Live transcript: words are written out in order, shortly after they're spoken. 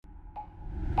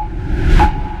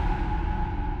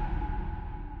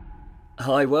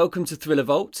Hi, welcome to Thriller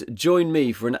Vault. Join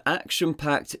me for an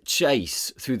action-packed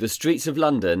chase through the streets of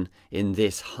London in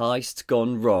this heist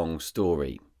gone wrong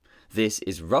story. This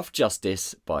is Rough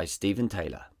Justice by Stephen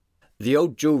Taylor. The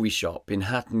old jewellery shop in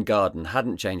Hatton Garden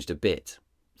hadn't changed a bit.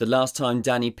 The last time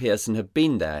Danny Pearson had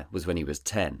been there was when he was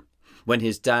 10, when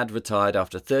his dad retired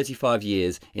after 35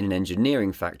 years in an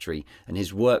engineering factory and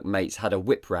his workmates had a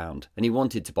whip round and he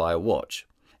wanted to buy a watch.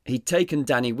 He'd taken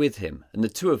Danny with him, and the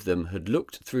two of them had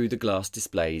looked through the glass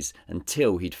displays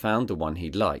until he'd found the one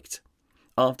he'd liked.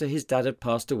 After his dad had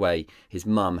passed away, his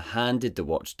mum handed the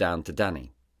watch down to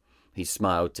Danny. He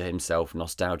smiled to himself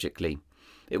nostalgically.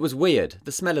 It was weird,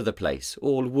 the smell of the place,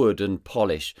 all wood and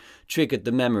polish, triggered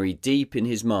the memory deep in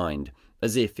his mind,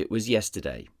 as if it was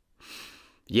yesterday.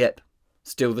 Yep,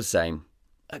 still the same.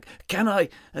 Can I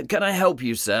help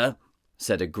you, sir?"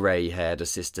 said a grey-haired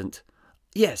assistant.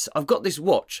 "Yes, I've got this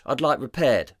watch I'd like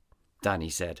repaired," Danny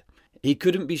said. He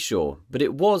couldn't be sure, but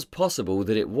it was possible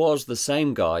that it was the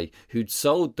same guy who'd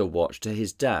sold the watch to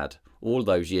his dad all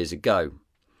those years ago.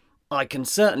 "I can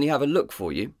certainly have a look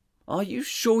for you. Are you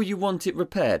sure you want it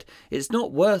repaired? It's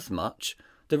not worth much.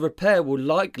 The repair will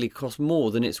likely cost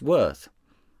more than it's worth."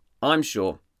 "I'm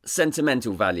sure.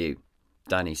 Sentimental value,"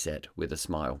 Danny said with a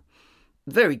smile.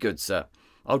 "Very good, sir.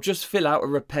 I'll just fill out a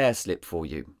repair slip for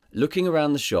you." Looking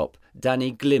around the shop,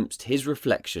 Danny glimpsed his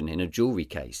reflection in a jewellery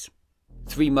case.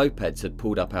 3 mopeds had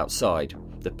pulled up outside.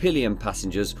 The pillion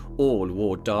passengers all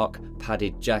wore dark,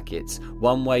 padded jackets,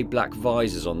 one-way black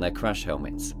visors on their crash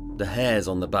helmets. The hairs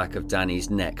on the back of Danny's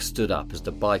neck stood up as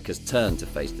the bikers turned to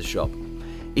face the shop.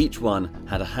 Each one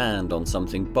had a hand on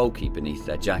something bulky beneath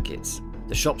their jackets.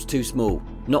 "The shop's too small,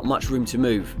 not much room to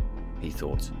move," he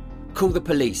thought. "Call the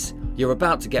police, you're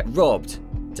about to get robbed,"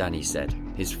 Danny said,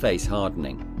 his face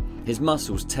hardening. His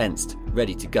muscles tensed,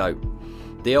 ready to go.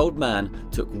 The old man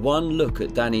took one look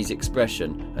at Danny's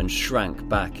expression and shrank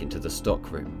back into the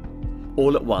stockroom.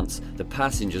 All at once, the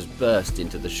passengers burst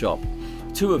into the shop.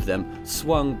 2 of them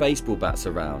swung baseball bats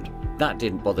around. That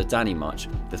didn't bother Danny much.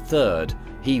 The third,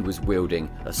 he was wielding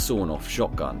a sawn-off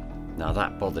shotgun. Now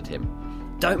that bothered him.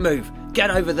 "Don't move!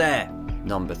 Get over there!"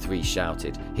 Number 3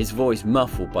 shouted, his voice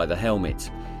muffled by the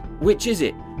helmet. "Which is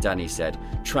it?" Danny said,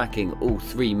 tracking all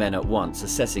 3 men at once,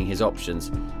 assessing his options.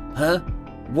 "Huh?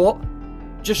 What?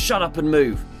 Just shut up and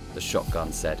move," the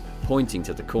shotgun said, pointing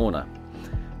to the corner.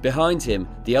 Behind him,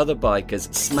 the other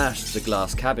bikers smashed the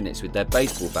glass cabinets with their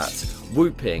baseball bats,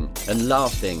 whooping and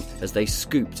laughing as they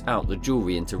scooped out the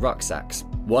jewellery into rucksacks.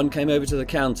 One came over to the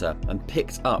counter and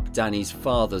picked up Danny's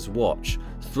father's watch,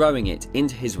 throwing it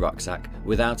into his rucksack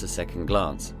without a second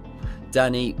glance.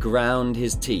 Danny ground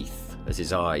his teeth as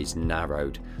his eyes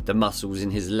narrowed, the muscles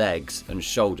in his legs and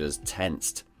shoulders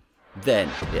tensed. Then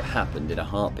it happened in a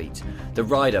heartbeat. The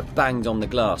rider banged on the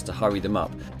glass to hurry them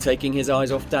up. Taking his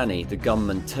eyes off Danny, the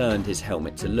gunman turned his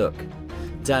helmet to look.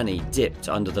 Danny dipped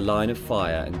under the line of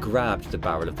fire and grabbed the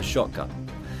barrel of the shotgun.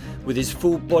 With his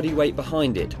full body weight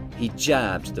behind it, he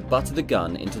jabbed the butt of the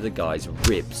gun into the guy's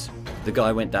ribs. The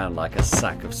guy went down like a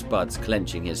sack of spuds,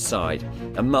 clenching his side,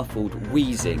 a muffled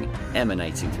wheezing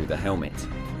emanating through the helmet.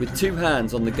 With 2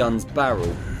 hands on the gun's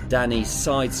barrel, Danny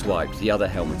sideswiped the other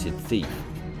helmeted thief.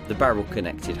 The barrel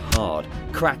connected hard,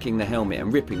 cracking the helmet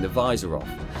and ripping the visor off.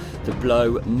 The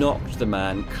blow knocked the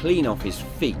man clean off his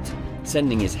feet,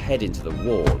 sending his head into the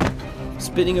wall.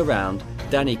 Spinning around,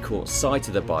 Danny caught sight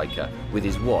of the biker with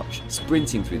his watch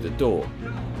sprinting through the door.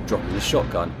 Dropping the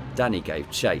shotgun, Danny gave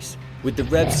chase. With the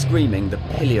revs screaming, the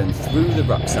pillion threw the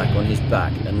rucksack on his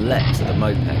back and leapt to the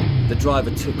moped. The driver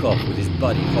took off with his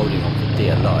buddy holding on for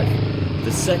dear life.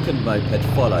 The second moped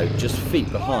followed just feet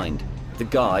behind. The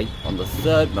guy on the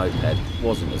third moped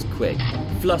wasn't as quick.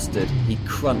 Flustered, he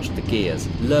crunched the gears,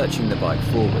 lurching the bike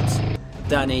forwards.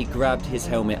 Danny grabbed his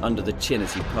helmet under the chin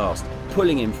as he passed,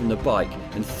 pulling him from the bike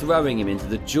and throwing him into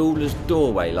the jeweller's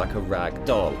doorway like a rag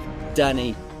doll.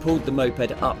 Danny pulled the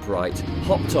moped upright,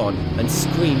 hopped on and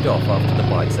screamed off after the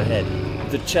bikes ahead.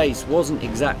 The chase wasn't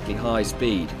exactly high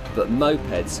speed, but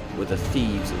mopeds were the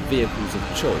thieves' vehicles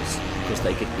of choice because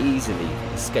they could easily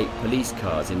escape police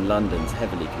cars in London's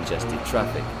heavily congested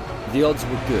traffic. The odds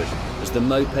were good as the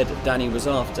moped Danny was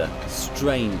after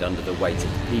strained under the weight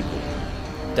of the people.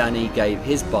 Danny gave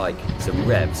his bike some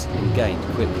revs and gained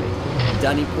quickly.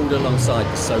 Danny pulled alongside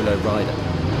the solo rider.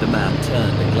 The man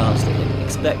turned and glanced at him,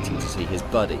 expecting to see his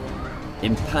buddy.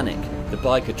 In panic, the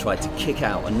biker tried to kick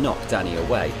out and knock Danny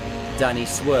away. Danny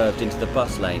swerved into the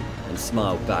bus lane and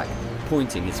smiled back,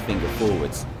 pointing his finger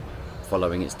forwards.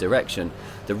 Following its direction,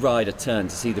 the rider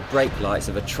turned to see the brake lights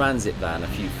of a transit van a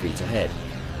few feet ahead.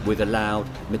 With a loud,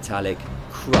 metallic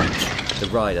crunch, the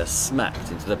rider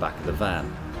smacked into the back of the van.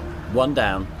 1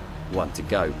 down, 1 to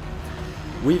go.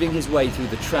 Weaving his way through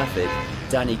the traffic,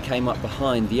 Danny came up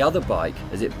behind the other bike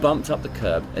as it bumped up the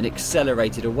curb and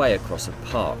accelerated away across a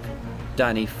park.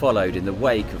 Danny followed in the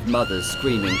wake of mothers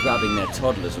screaming, grabbing their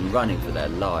toddlers and running for their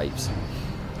lives.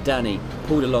 Danny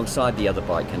pulled alongside the other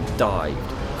bike and dived,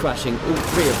 crashing all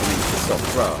three of them into the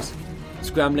soft grass.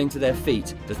 Scrambling to their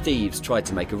feet, the thieves tried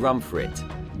to make a run for it.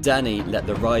 Danny let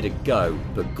the rider go,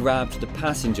 but grabbed the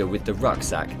passenger with the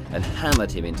rucksack and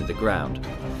hammered him into the ground.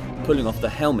 Pulling off the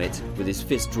helmet with his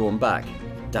fist drawn back,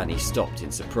 Danny stopped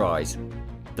in surprise.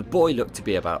 The boy looked to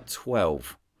be about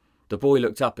 12. The boy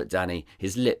looked up at Danny,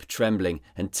 his lip trembling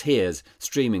and tears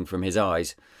streaming from his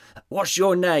eyes. "What's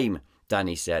your name?"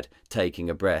 Danny said, taking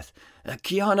a breath.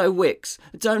 "Keanu Wicks.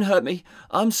 Don't hurt me.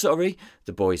 I'm sorry,"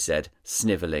 the boy said,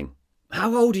 snivelling.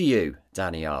 "How old are you?"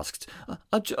 Danny asked.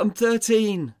 I'm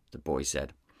 13, the boy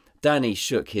said. Danny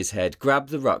shook his head, grabbed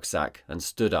the rucksack and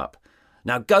stood up.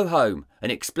 "Now go home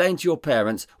and explain to your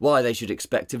parents why they should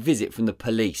expect a visit from the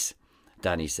police,"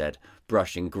 Danny said,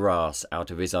 brushing grass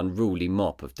out of his unruly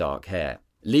mop of dark hair.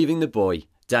 Leaving the boy,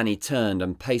 Danny turned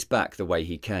and paced back the way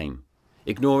he came.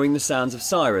 Ignoring the sounds of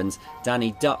sirens,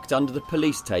 Danny ducked under the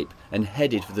police tape and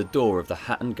headed for the door of the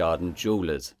Hatton Garden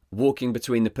Jewellers. Walking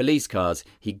between the police cars,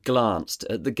 he glanced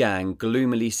at the gang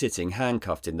gloomily sitting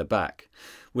handcuffed in the back.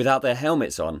 Without their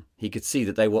helmets on, he could see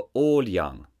that they were all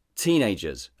young.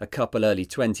 Teenagers, a couple early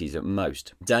 20s at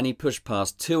most. Danny pushed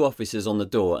past two officers on the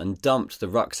door and dumped the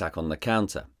rucksack on the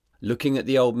counter. Looking at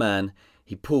the old man,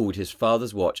 he pulled his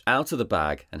father's watch out of the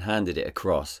bag and handed it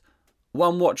across.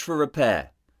 "One watch for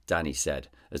repair," Danny said,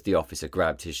 as the officer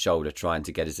grabbed his shoulder trying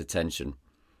to get his attention.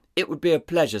 "It would be a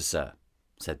pleasure, sir,"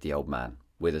 said the old man,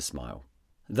 with a smile.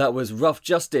 That was Rough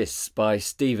Justice by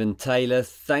Stephen Taylor.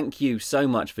 Thank you so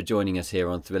much for joining us here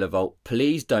on Thriller Vault.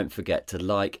 Please don't forget to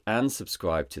like and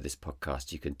subscribe to this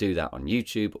podcast. You can do that on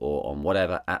YouTube or on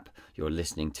whatever app you're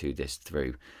listening to this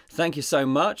through. Thank you so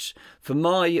much. For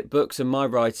my books and my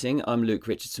writing, I'm Luke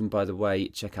Richardson, by the way.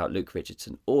 Check out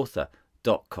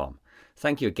lukerichardsonauthor.com.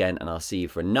 Thank you again, and I'll see you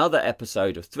for another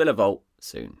episode of Thriller Vault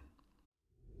soon.